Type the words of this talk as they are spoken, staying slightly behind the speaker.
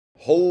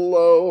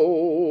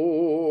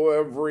Hello,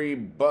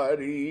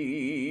 everybody,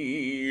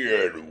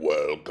 and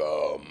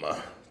welcome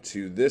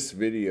to this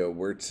video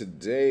where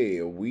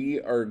today we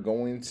are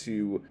going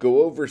to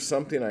go over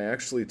something I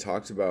actually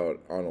talked about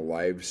on a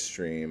live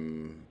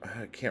stream.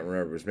 I can't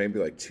remember, it was maybe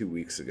like 2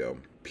 weeks ago.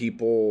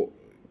 People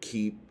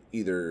keep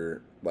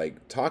either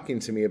like talking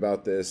to me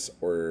about this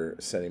or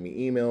sending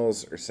me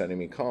emails or sending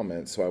me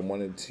comments, so I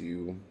wanted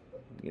to,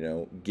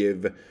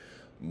 give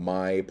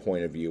my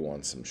point of view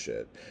on some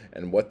shit.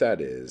 And what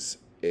that is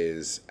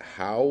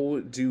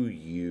how do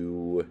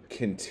you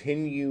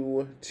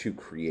continue to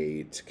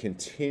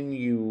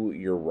continue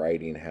your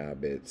writing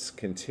habits,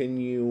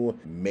 continue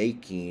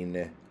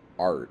making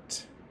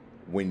art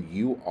when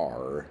you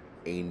are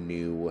a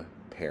new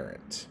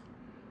parent?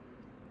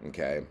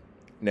 Okay.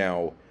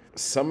 Now,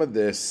 some of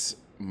this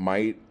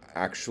might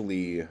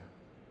actually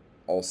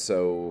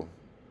also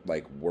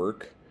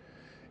work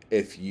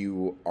if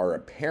you are a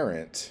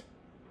parent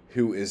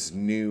who is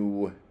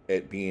new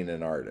at being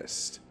an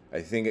artist.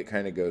 I think it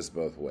kind of goes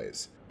both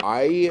ways.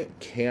 I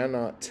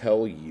cannot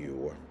tell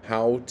you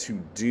how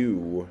to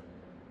do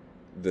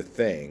the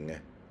thing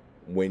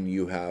when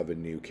you have a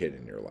new kid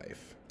in your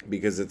life,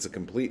 because it's a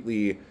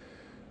completely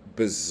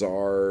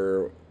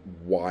bizarre,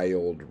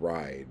 wild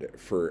ride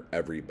for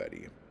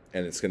everybody,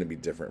 and it's going to be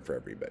different for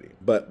everybody.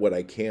 But what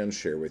I can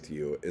share with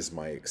you is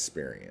my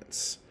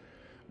experience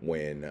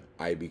when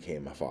I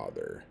became a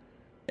father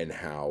and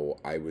how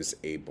I was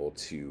able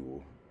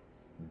to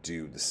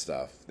do the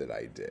stuff that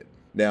I did.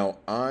 Now,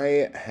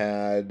 I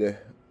had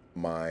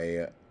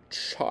my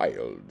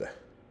child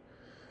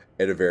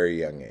at a very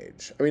young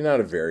age. I mean, not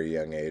a very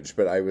young age,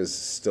 but I was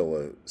still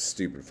a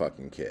stupid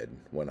fucking kid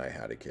when I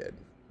had a kid.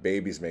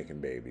 Babies making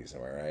babies,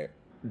 am I right?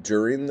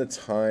 During the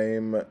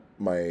time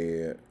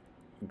my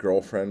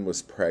girlfriend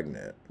was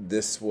pregnant,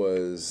 this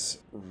was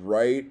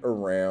right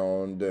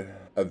around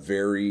a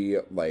very,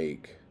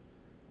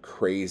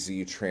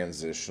 crazy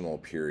transitional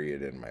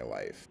period in my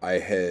life. I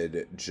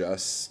had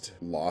just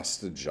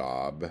lost a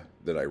job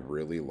that I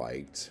really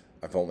liked.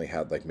 I've only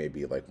had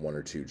maybe one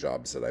or two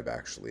jobs that I've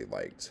actually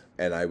liked.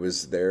 And I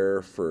was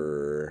there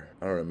for,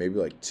 I don't know, maybe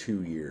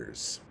 2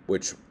 years,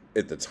 which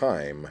at the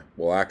time,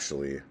 well,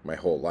 actually, my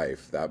whole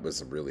life, that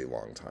was a really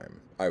long time.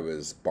 I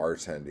was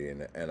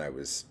bartending and I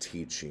was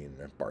teaching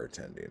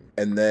bartending.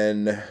 And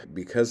then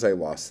because I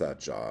lost that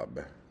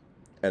job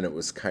and it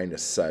was kind of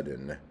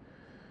sudden,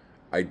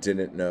 I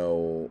didn't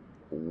know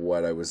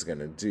what I was going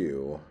to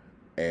do,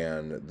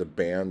 and the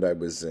band I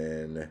was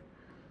in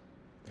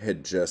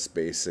had just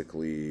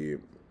basically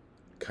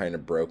kind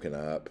of broken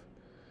up.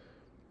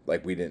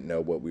 We didn't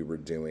know what we were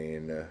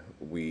doing.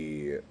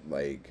 We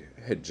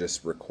had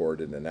just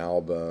recorded an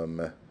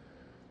album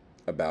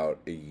about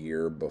a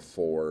year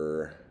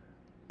before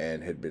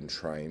and had been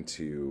trying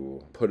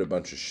to put a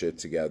bunch of shit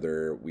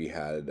together. We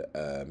had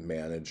a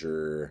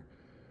manager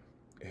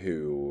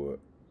who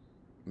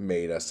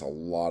made us a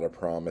lot of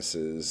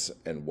promises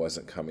and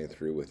wasn't coming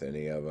through with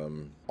any of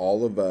them.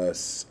 All of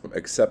us,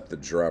 except the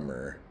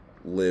drummer,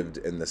 lived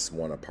in this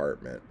one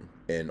apartment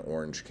in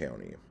Orange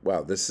County.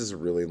 Wow, this is a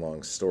really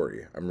long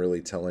story. I'm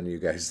really telling you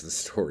guys the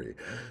story.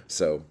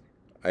 So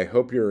I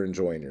hope you're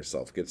enjoying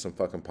yourself. Get some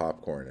fucking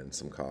popcorn and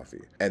some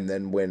coffee. And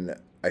then when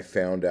I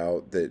found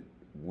out that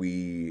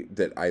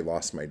I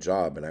lost my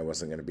job and I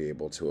wasn't going to be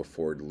able to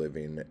afford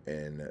living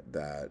in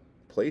that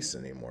place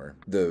anymore,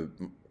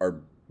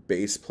 our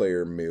bass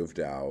player moved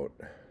out.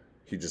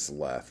 He just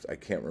left. I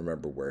can't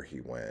remember where he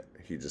went.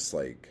 He just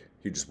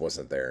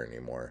wasn't there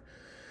anymore.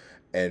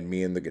 And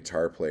me and the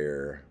guitar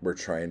player were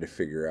trying to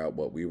figure out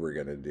what we were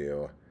going to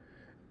do.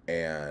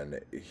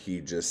 And he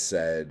just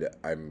said,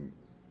 I'm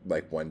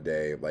one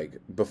day,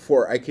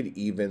 before I could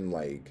even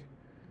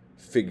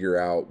figure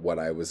out what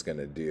I was going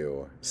to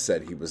do,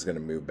 said he was going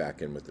to move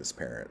back in with his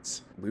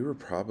parents. We were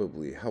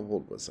probably, how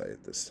old was I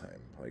at this time?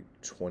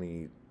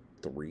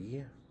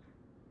 23?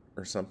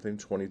 Or something,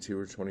 22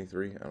 or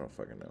 23, I don't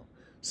fucking know,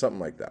 something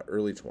like that,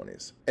 early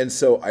 20s. And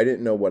so I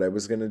didn't know what I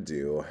was gonna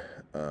do.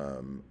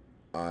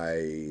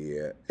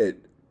 At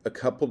a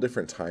couple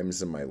different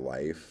times in my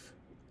life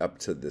up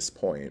to this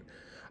point,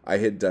 I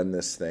had done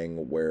this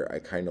thing where I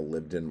kind of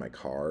lived in my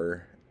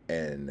car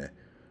and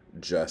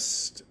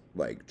just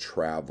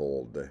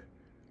traveled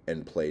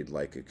and played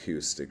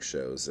acoustic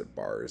shows at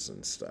bars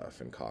and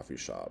stuff and coffee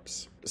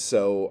shops.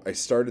 So I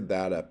started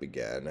that up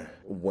again,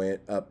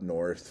 went up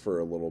north for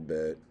a little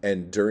bit,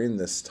 and during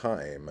this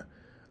time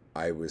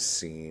I was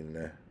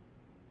seeing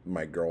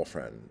my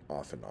girlfriend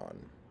off and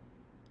on,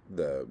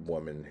 the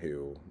woman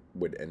who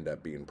would end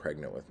up being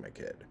pregnant with my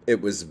kid.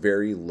 It was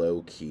very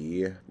low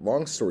key,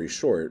 long story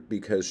short,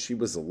 because she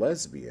was a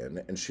lesbian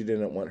and she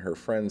didn't want her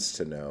friends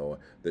to know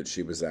that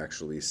she was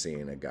actually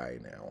seeing a guy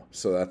now.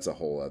 So that's a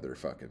whole other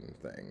fucking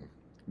thing,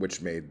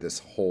 which made this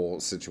whole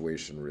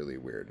situation really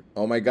weird.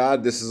 Oh my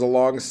God, this is a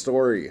long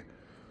story.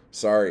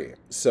 Sorry.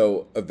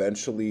 So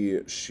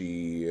eventually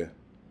she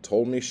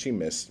told me she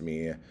missed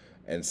me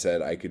and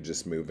said I could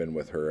just move in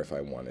with her if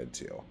I wanted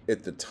to.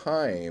 At the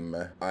time,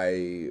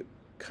 I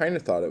kind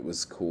of thought it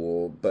was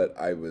cool, but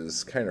I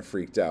was kind of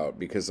freaked out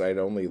because I'd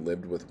only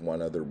lived with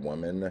one other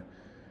woman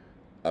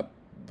up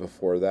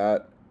before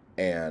that,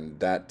 and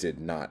that did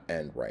not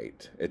end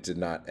right. It did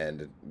not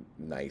end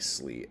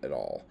nicely at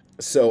all.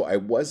 So I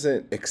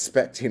wasn't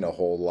expecting a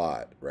whole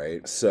lot,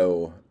 right?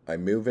 So I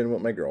move in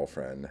with my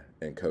girlfriend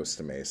in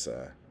Costa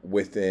Mesa.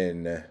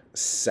 Within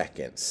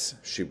seconds,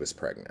 she was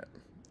pregnant.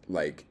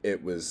 Like,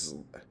 it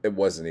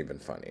wasn't even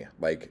funny.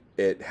 Like,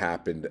 it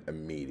happened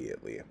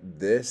immediately.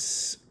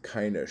 This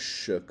kind of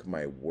shook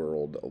my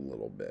world a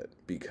little bit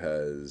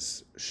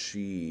because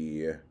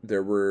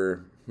there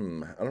were,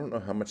 I don't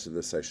know how much of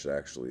this I should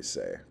actually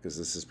say because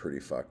this is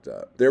pretty fucked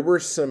up. There were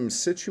some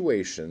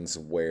situations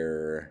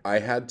where I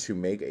had to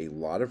make a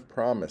lot of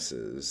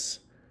promises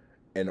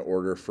in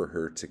order for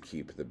her to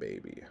keep the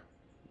baby.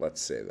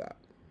 Let's say that.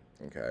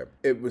 Okay.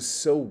 It was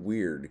so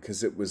weird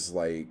because it was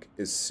like,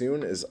 as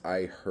soon as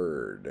I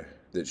heard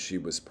that she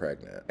was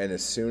pregnant, and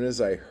as soon as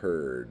I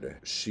heard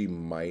she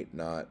might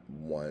not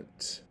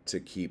want to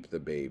keep the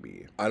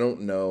baby, I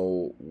don't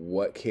know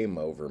what came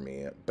over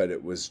me, but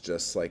it was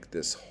just like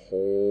this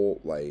whole,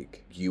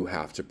 like, you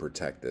have to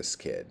protect this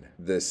kid.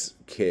 This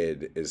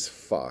kid is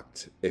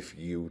fucked if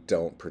you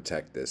don't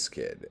protect this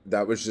kid.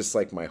 That was just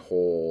like my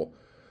whole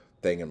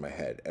thing in my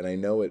head. And I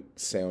know it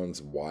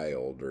sounds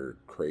wild or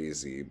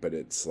crazy, but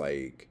it's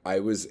like I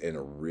was in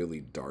a really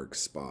dark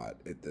spot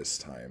at this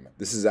time.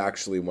 This is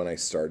actually when I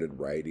started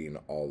writing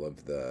all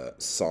of the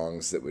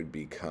songs that would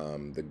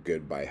become the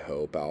Goodbye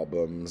Hope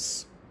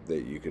albums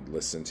that you could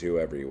listen to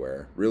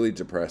everywhere. Really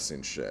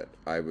depressing shit.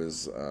 I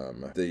was,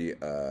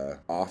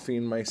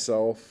 offing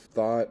myself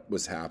thought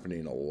was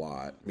happening a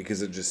lot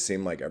because it just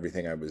seemed like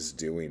everything I was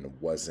doing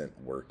wasn't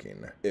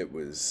working. It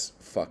was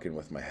fucking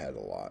with my head a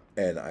lot.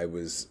 And I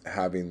was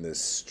having this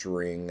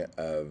string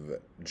of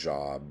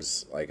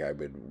jobs. Like, I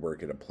would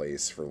work at a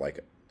place for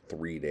like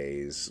 3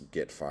 days,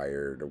 get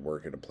fired, or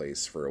work at a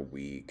place for a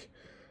week,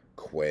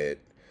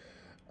 quit.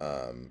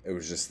 It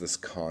was just this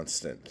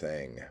constant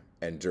thing.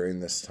 And during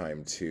this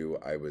time, too,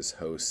 I was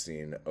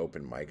hosting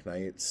open mic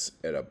nights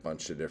at a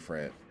bunch of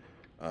different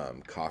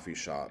coffee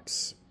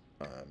shops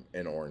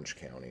in Orange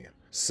County.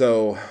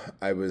 So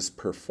I was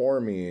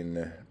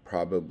performing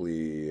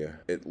probably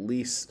at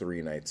least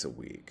 3 nights a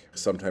week,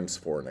 sometimes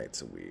 4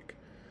 nights a week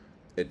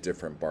at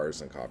different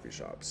bars and coffee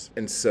shops.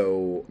 And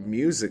so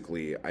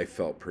musically, I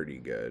felt pretty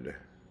good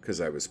because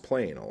I was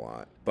playing a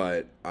lot,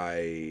 but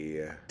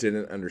I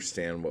didn't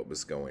understand what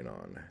was going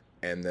on.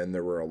 And then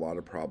there were a lot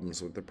of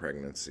problems with the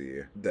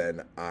pregnancy.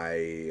 Then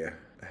I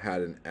had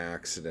an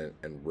accident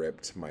and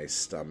ripped my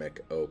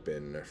stomach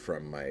open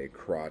from my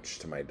crotch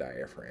to my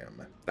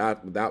diaphragm.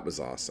 That was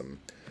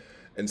awesome.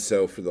 And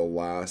so for the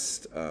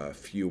last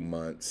few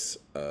months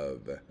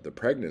of the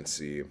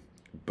pregnancy,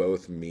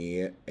 both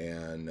me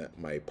and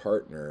my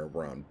partner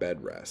were on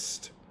bed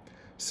rest.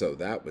 So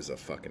that was a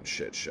fucking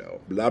shit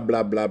show. Blah,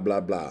 blah, blah, blah,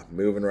 blah.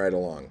 Moving right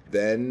along.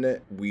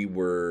 Then we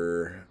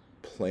were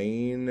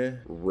playing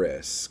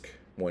Risk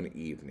one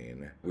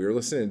evening. We were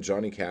listening to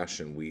Johnny Cash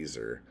and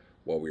Weezer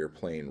while we were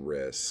playing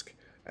Risk,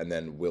 and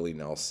then Willie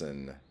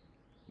Nelson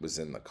was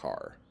in the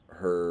car.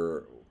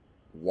 Her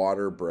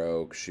water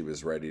broke. She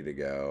was ready to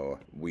go.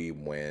 We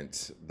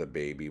went. The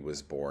baby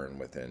was born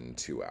within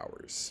 2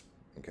 hours.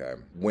 Okay.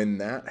 When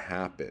that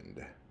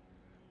happened,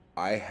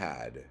 I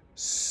had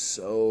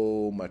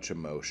so much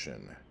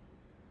emotion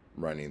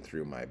running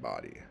through my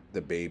body.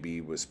 The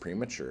baby was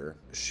premature.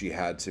 She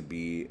had to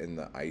be in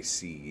the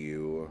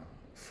ICU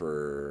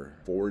for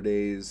 4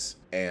 days,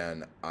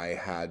 and I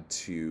had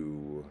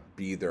to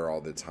be there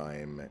all the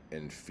time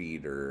and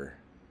feed her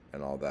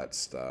and all that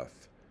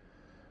stuff.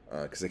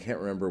 Because I can't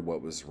remember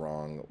what was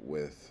wrong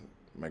with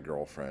my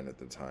girlfriend at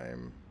the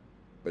time,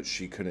 but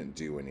she couldn't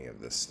do any of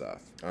this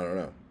stuff. I don't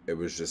know. It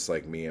was just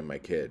like me and my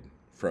kid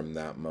from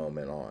that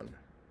moment on,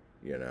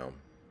 you know.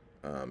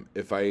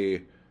 If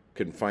I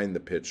can find the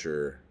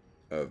picture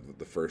of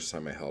the first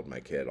time I held my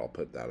kid, I'll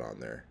put that on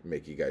there.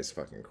 Make you guys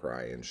fucking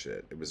cry and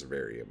shit. It was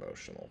very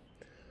emotional.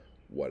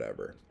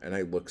 Whatever. And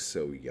I look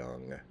so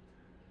young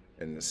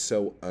and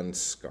so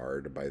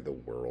unscarred by the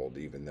world,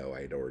 even though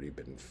I'd already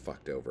been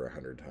fucked over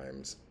 100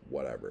 times.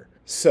 Whatever.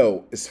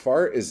 So, as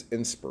far as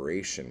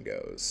inspiration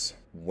goes,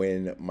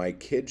 when my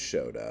kid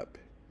showed up,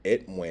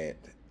 it went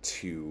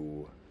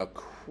to a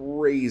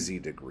crazy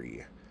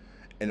degree.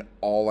 And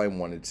all I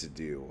wanted to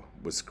do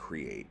was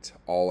create.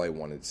 All I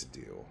wanted to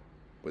do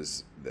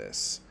was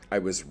this. I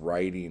was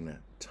writing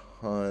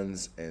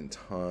tons and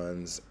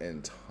tons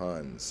and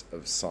tons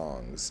of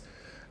songs.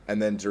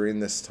 And then during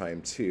this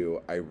time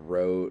too, I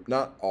wrote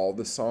not all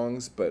the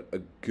songs, but a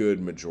good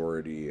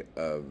majority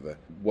of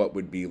what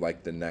would be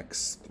like the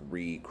next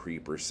 3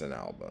 Creeperson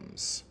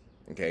albums.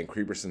 Okay, and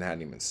Creeperson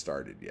hadn't even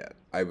started yet.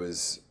 I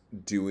was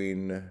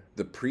doing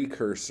the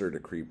precursor to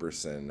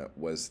Creeperson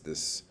was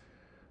this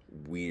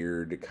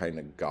weird kind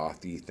of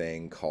gothy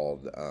thing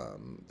called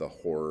the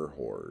Horror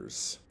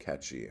Whores.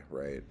 Catchy,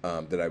 right?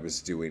 That I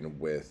was doing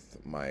with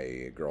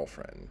my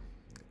girlfriend.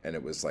 And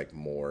it was like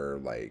more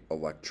like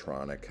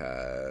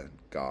electronica,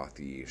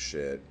 gothy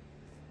shit.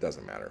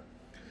 Doesn't matter.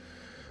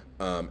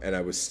 And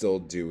I was still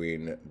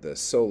doing the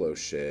solo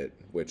shit,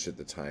 which at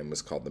the time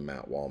was called the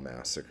Matt Wall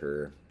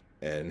Massacre.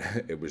 And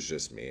it was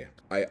just me.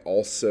 I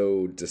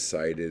also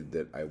decided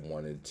that I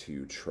wanted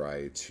to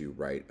try to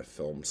write a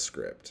film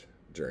script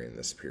during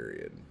this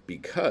period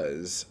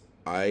because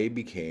I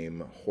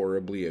became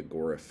horribly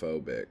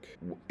agoraphobic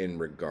in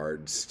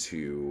regards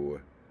to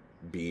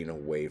being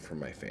away from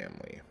my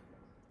family.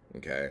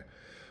 Okay.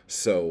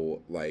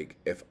 So, like,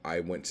 if I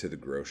went to the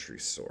grocery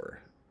store,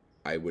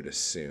 I would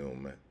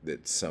assume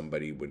that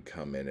somebody would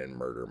come in and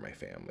murder my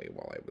family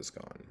while I was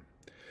gone.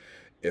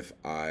 If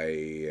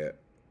I,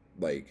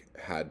 like,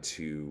 had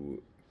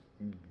to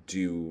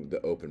do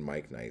the open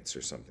mic nights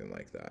or something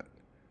like that,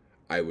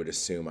 I would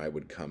assume I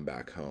would come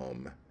back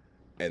home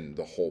and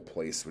the whole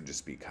place would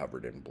just be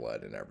covered in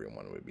blood and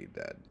everyone would be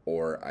dead.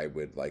 Or I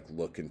would like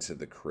look into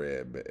the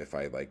crib if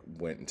I like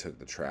went and took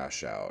the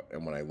trash out,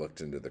 and when I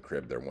looked into the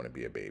crib there wouldn't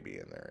be a baby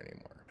in there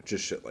anymore.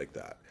 Just shit like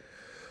that.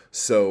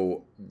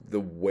 So the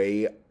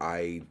way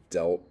I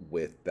dealt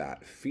with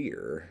that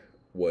fear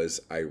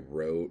was I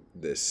wrote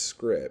this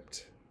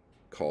script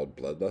called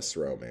Bloodlust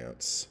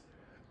Romance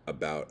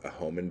about a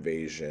home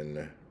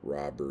invasion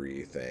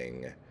robbery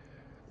thing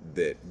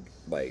that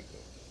like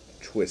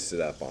twisted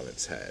up on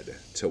its head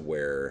to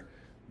where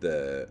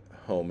the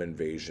home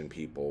invasion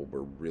people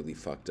were really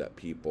fucked up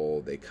people.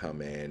 They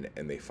come in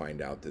and they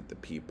find out that the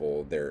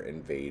people they're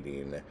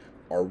invading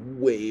are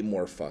way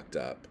more fucked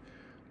up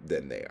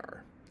than they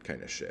are,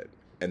 kind of shit.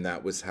 And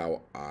that was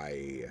how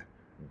I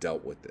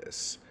dealt with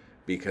this,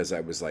 because I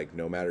was like,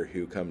 no matter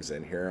who comes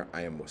in here,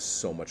 I am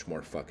so much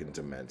more fucking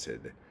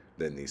demented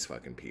than these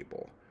fucking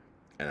people,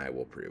 and I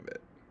will prove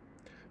it.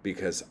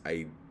 Because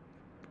I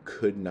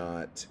could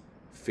not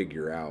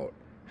figure out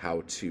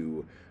how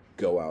to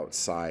go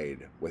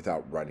outside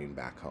without running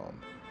back home.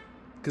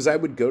 Because I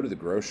would go to the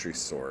grocery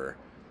store,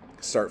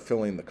 start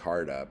filling the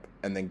cart up,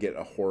 and then get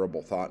a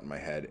horrible thought in my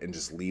head and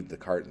just leave the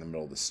cart in the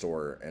middle of the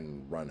store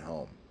and run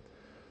home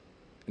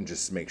and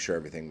just make sure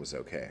everything was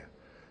okay.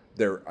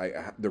 There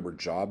were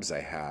jobs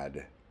I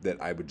had that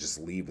I would just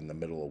leave in the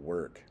middle of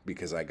work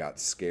because I got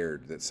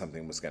scared that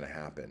something was going to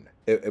happen.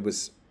 It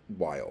was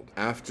wild.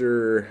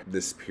 After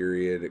this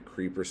period,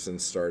 Creeperson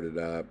started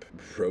up,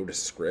 wrote a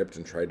script,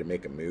 and tried to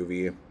make a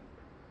movie.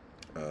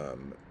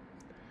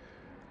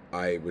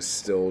 I was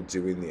still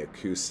doing the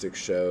acoustic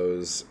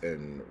shows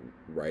and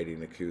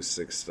writing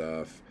acoustic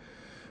stuff.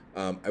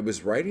 I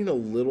was writing a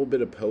little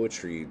bit of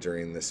poetry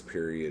during this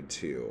period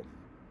too,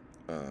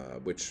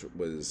 which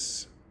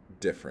was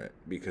different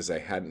because I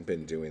hadn't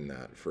been doing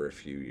that for a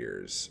few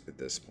years at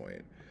this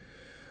point.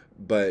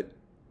 But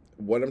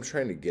what I'm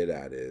trying to get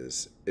at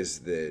is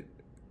that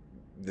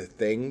the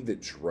thing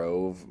that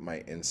drove my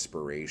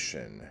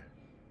inspiration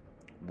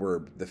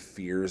were the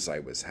fears I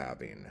was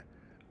having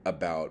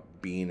about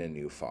being a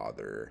new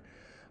father,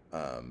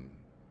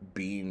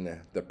 being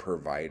the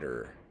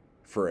provider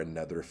for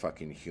another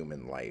fucking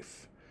human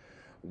life,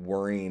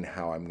 worrying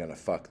how I'm gonna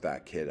fuck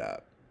that kid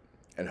up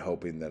and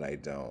hoping that I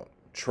don't,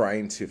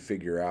 trying to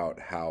figure out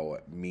how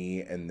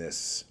me and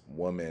this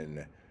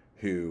woman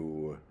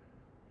who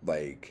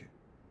like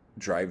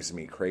drives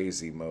me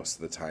crazy most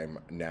of the time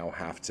now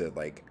have to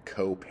like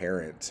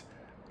co-parent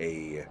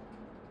a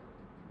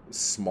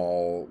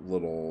small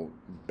little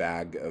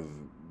bag of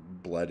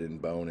blood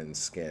and bone and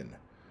skin.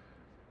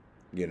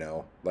 You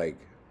know, like,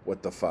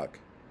 what the fuck?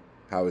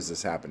 How is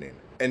this happening?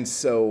 And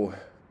so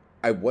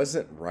I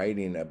wasn't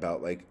writing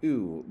about like,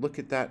 ooh, look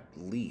at that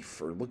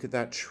leaf, or look at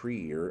that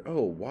tree, or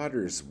oh,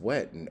 water's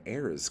wet and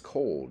air is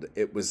cold.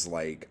 It was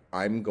like,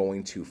 I'm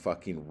going to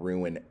fucking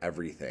ruin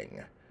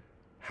everything.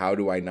 How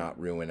do I not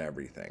ruin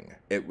everything?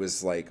 It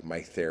was like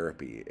my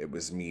therapy. It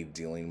was me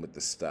dealing with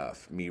the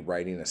stuff, me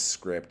writing a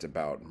script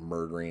about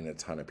murdering a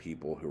ton of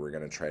people who were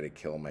going to try to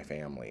kill my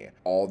family.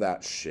 All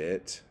that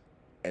shit.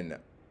 And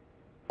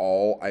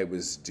all I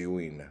was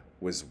doing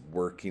was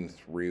working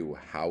through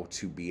how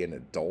to be an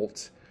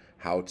adult,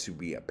 how to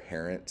be a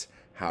parent,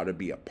 how to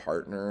be a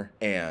partner.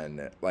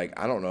 And like,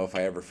 I don't know if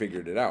I ever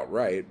figured it out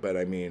right, but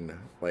I mean,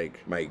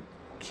 like, my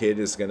kid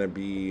is gonna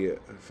be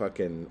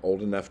fucking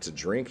old enough to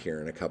drink here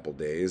in a couple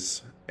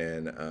days,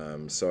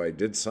 and so I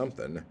did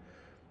something.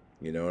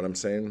 You know what I'm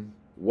saying?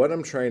 What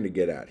I'm trying to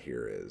get at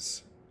here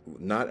is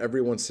not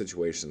everyone's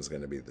situation is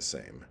going to be the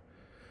same,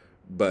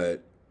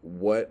 but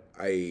what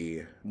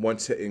I want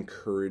to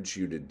encourage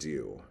you to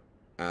do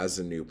as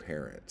a new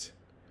parent,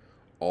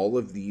 all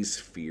of these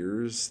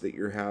fears that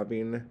you're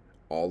having,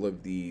 all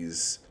of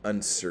these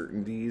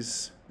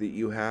uncertainties that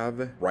you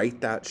have, write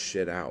that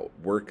shit out,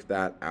 work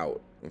that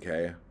out.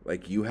 Okay?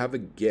 Like, you have a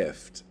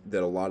gift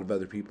that a lot of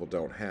other people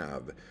don't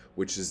have,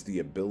 which is the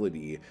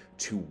ability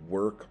to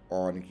work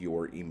on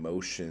your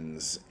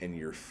emotions and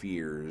your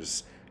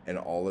fears and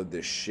all of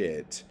this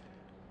shit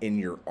in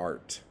your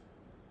art.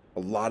 A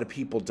lot of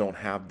people don't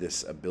have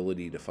this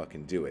ability to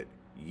fucking do it.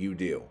 You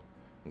do.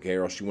 Okay?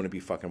 Or else you wouldn't be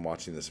fucking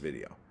watching this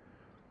video.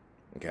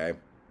 Okay?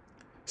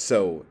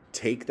 So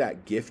take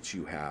that gift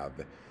you have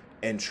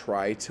and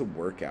try to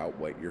work out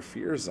what your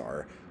fears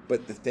are.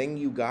 But the thing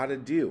you gotta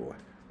do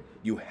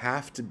You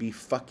have to be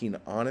fucking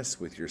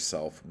honest with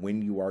yourself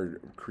when you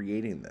are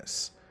creating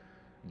this.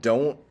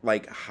 Don't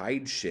like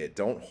hide shit.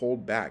 Don't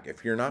hold back.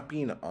 If you're not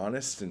being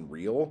honest and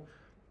real,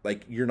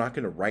 like you're not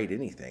going to write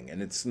anything,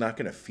 and it's not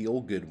going to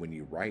feel good when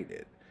you write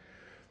it.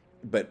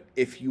 But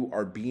if you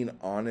are being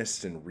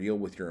honest and real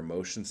with your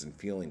emotions and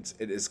feelings,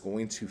 it is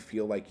going to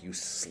feel like you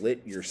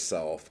slit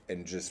yourself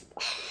and just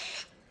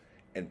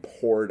and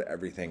poured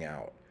everything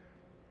out.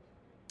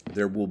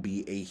 There will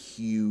be a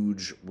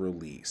huge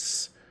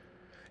release.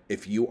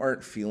 If you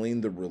aren't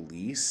feeling the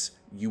release,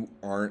 you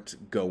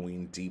aren't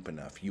going deep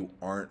enough. You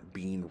aren't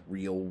being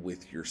real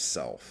with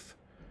yourself.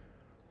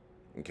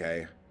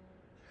 Okay?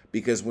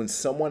 Because when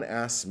someone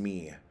asks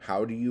me,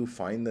 how do you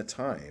find the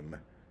time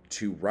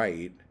to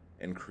write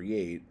and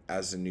create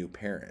as a new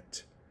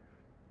parent?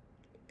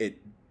 It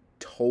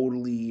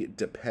totally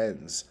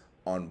depends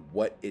on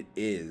what it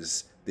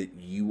is that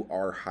you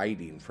are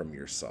hiding from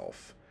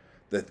yourself.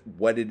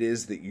 What it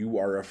is that you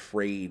are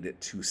afraid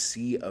to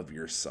see of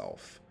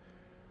yourself.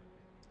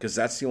 Because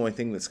that's the only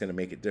thing that's going to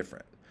make it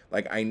different.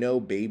 Like, I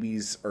know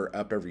babies are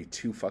up every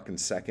 2 fucking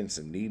seconds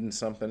and needing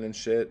something and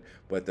shit,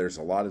 but there's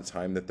a lot of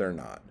time that they're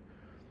not.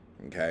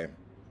 Okay?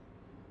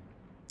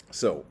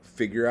 So,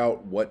 figure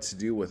out what to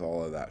do with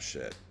all of that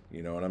shit.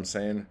 You know what I'm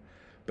saying?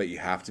 But you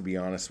have to be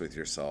honest with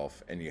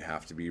yourself, and you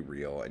have to be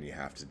real, and you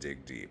have to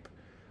dig deep.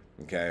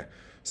 Okay?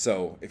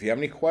 So, if you have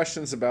any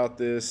questions about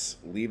this,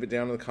 leave it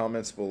down in the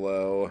comments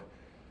below.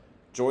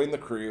 Join the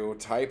crew,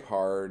 type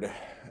hard,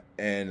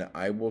 and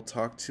I will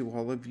talk to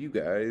all of you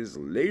guys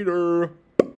later.